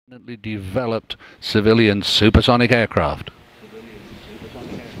Developed civilian supersonic aircraft.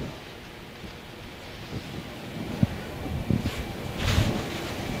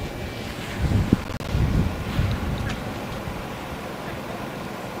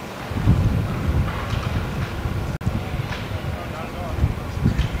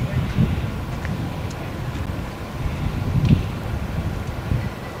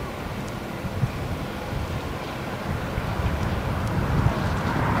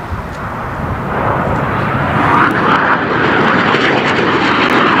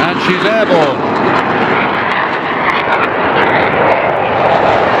 She's airborne.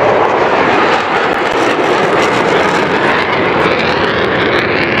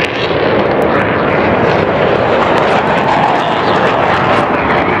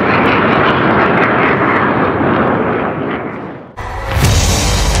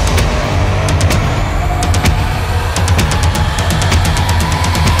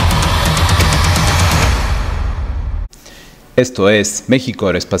 Esto es México,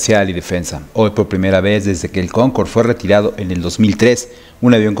 Aeroespacial y Defensa. Hoy por primera vez desde que el Concorde fue retirado en el 2003,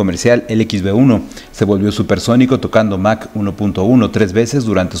 un avión comercial, el XB-1, se volvió supersónico tocando Mach 1.1 3 veces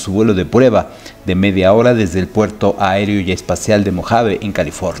durante su vuelo de prueba de media hora desde el Puerto Aéreo y Espacial de Mojave, en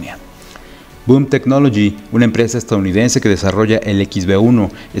California. Boom Technology, una empresa estadounidense que desarrolla el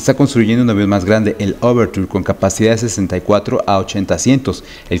XB-1, está construyendo un avión más grande, el Overture, con capacidad de 64 a 80 asientos.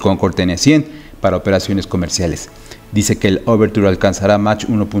 El Concorde tiene 100 para operaciones comerciales. Dice que el Overture alcanzará Mach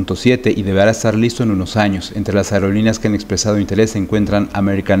 1.7 y deberá estar listo en unos años. Entre las aerolíneas que han expresado interés se encuentran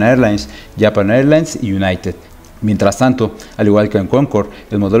American Airlines, Japan Airlines y United. Mientras tanto, al igual que en Concorde,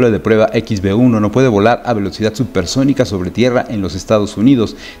 el modelo de prueba XB-1 no puede volar a velocidad supersónica sobre tierra en los Estados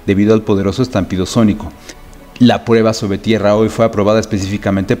Unidos debido al poderoso estampido sónico. La prueba sobre tierra hoy fue aprobada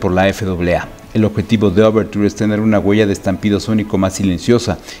específicamente por la FAA. El objetivo de Overture es tener una huella de estampido sónico más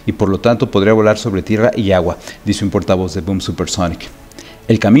silenciosa y por lo tanto podría volar sobre tierra y agua, dice un portavoz de Boom Supersonic.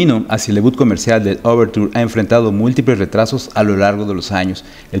 El camino hacia el debut comercial del Overture ha enfrentado múltiples retrasos a lo largo de los años.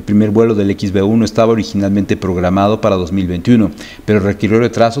 El primer vuelo del XB-1 estaba originalmente programado para 2021, pero requirió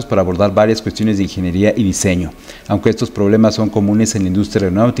retrasos para abordar varias cuestiones de ingeniería y diseño. Aunque estos problemas son comunes en la industria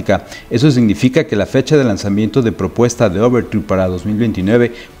aeronáutica, eso significa que la fecha de lanzamiento de propuesta de Overture para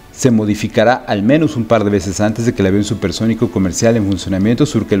 2029 se modificará al menos un par de veces antes de que el avión supersónico comercial en funcionamiento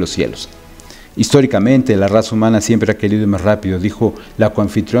surque los cielos. Históricamente, la raza humana siempre ha querido ir más rápido, dijo la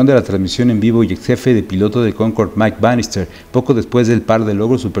coanfitrión de la transmisión en vivo y ex jefe de piloto de Concorde, Mike Bannister, poco después del par de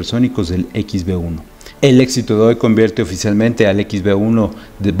logros supersónicos del XB-1. El éxito de hoy convierte oficialmente al XB-1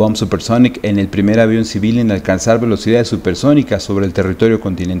 de Boom Supersonic en el primer avión civil en alcanzar velocidades supersónicas sobre el territorio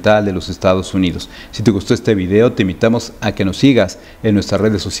continental de los Estados Unidos. Si te gustó este video, te invitamos a que nos sigas en nuestras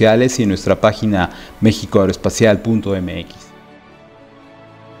redes sociales y en nuestra página mexicoaeroespacial.mx.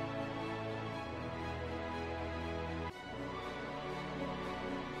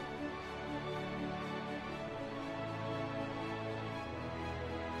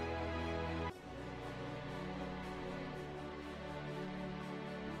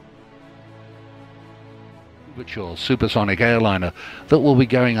 Supersonic airliner that will be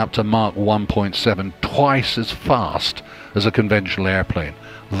going up to Mach 1.7, twice as fast as a conventional airplane.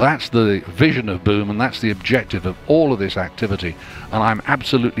 That's the vision of Boom, and that's the objective of all of this activity, and I'm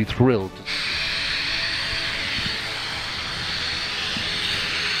absolutely thrilled.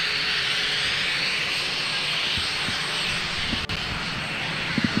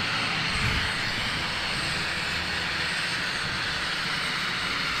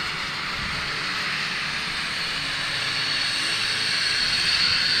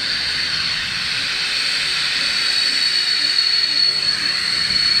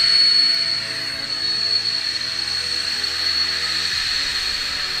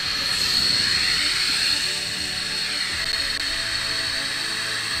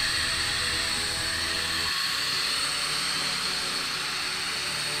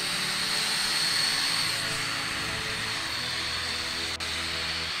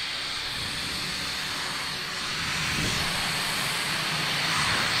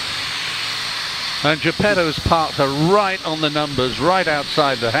 And Geppetto's parked her right on the numbers, right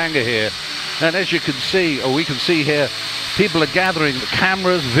outside the hangar here. And as you can see, or we can see here, people are gathering the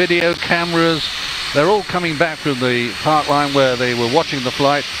cameras, video cameras. They're all coming back from the park line where they were watching the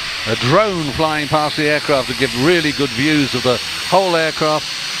flight. A drone flying past the aircraft to give really good views of the whole aircraft.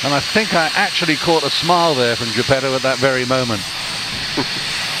 And I think I actually caught a smile there from Geppetto at that very moment.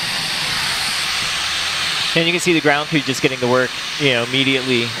 And you can see the ground crew just getting to work,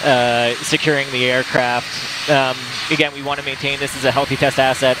 immediately securing the aircraft. Again, we want to maintain this as a healthy test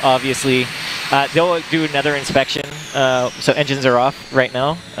asset, obviously. They'll do another inspection. So engines are off right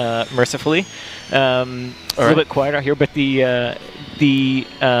now, mercifully. A little bit quiet out here, but you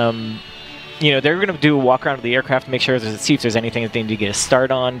know, they're going to do a walk around of the aircraft to make sure, see if there's anything that they need to get a start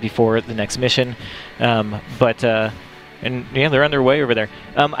on before the next mission. And yeah, they're on their way over there.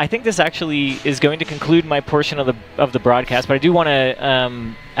 I think this actually is going to conclude my portion of the broadcast, but I do want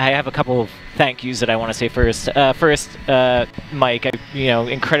to. I have a couple of thank yous that I want to say first. Mike,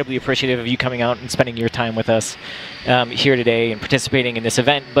 incredibly appreciative of you coming out and spending your time with us here today and participating in this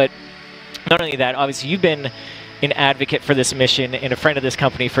event. But not only that, obviously you've been an advocate for this mission and a friend of this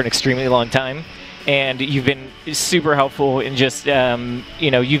company for an extremely long time. And you've been super helpful in just,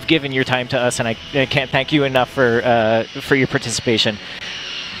 you've given your time to us, and I can't thank you enough for your participation.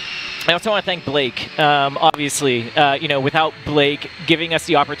 I also want to thank Blake. Obviously, without Blake giving us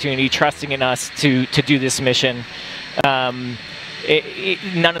the opportunity, trusting in us to do this mission, none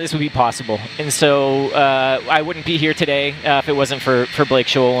of this would be possible. And so I wouldn't be here today if it wasn't for Blake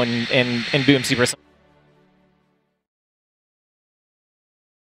Scholl and Boom Supersonic.